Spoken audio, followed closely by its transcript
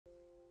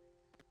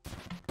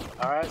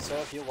Alright, so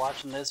if you're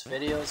watching this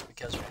video, it's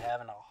because you're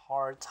having a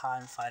hard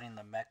time fighting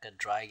the Meka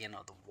Dragon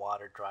or the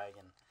Water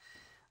Dragon.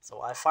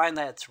 So I find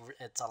that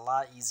it's a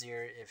lot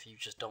easier if you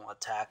just don't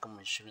attack him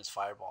and shoot his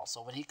fireball.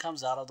 So when he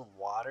comes out of the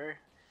water,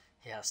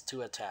 he has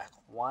two attacks.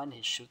 One,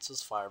 he shoots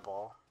his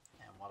fireball,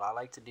 and what I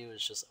like to do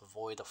is just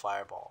avoid the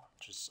fireball.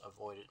 Just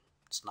avoid it.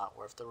 It's not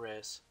worth the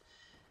risk.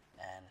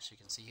 And as you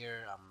can see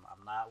here,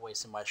 I'm not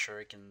wasting my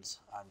shurikens.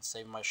 I'm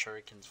saving my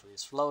shurikens for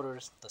these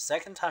floaters. The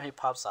second time he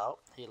pops out,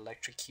 he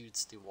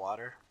electrocutes the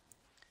water.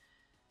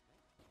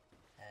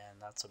 And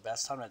that's the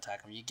best time to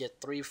attack him. You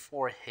get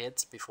 3-4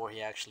 hits before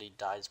he actually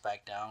dives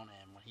back down.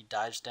 And when he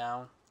dives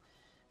down,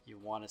 you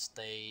want to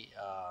stay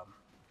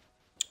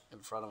in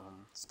front of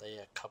him. Stay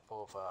a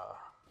couple of,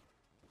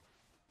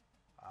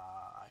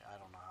 I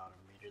don't know how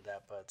to meter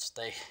that, but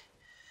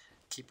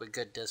keep a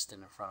good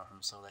distance in front of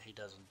him so that he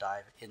doesn't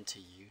dive into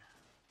you.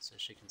 So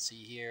as you can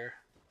see here,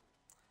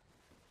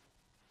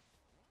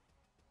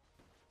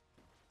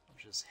 I'm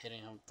just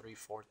hitting him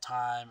 3-4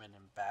 times and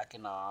then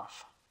backing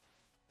off.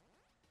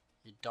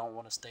 You don't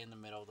want to stay in the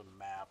middle of the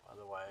map,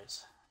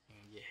 otherwise you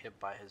can get hit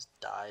by his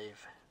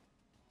dive.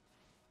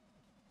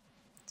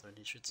 So when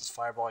he shoots his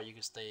fireball, you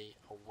can stay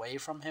away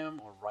from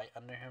him or right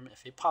under him.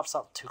 If he pops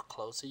out too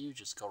close to you,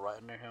 just go right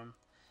under him.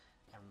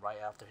 And right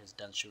after he's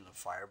done shooting the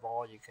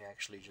fireball, you can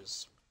actually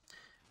just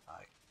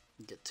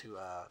get to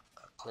a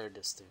clear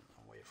distance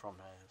away from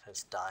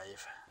his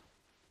dive.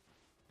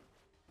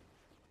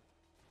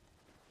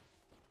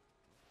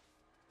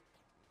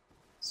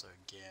 So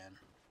again,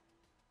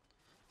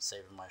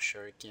 saving my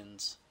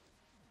shurikens,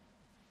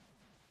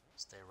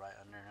 stay right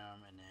under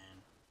him, and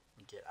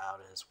then get out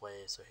of his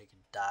way so he can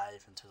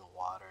dive into the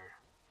water.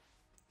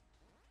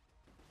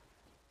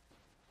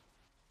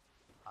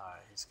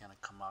 Alright, he's gonna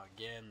come out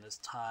again. This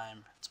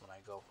time it's when I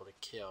go for the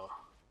kill.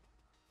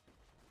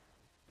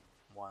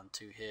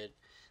 1-2 hit.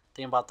 The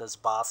thing about this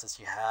boss is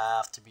you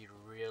have to be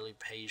really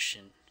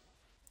patient.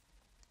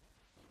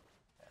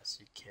 As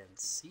you can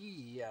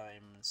see,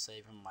 I'm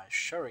saving my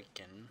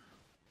shuriken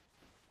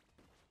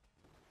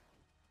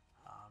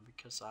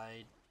because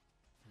I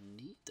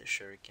need the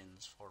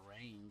shurikens for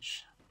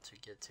range to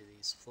get to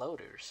these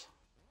floaters.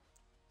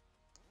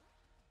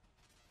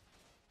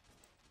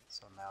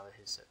 So now that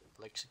he's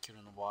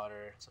executing the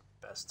water, it's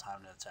the best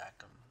time to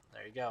attack him.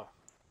 There you go.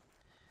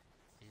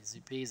 Easy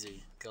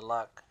peasy. Good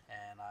luck,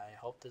 and I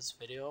hope this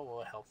video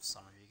will help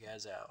some of you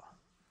guys out.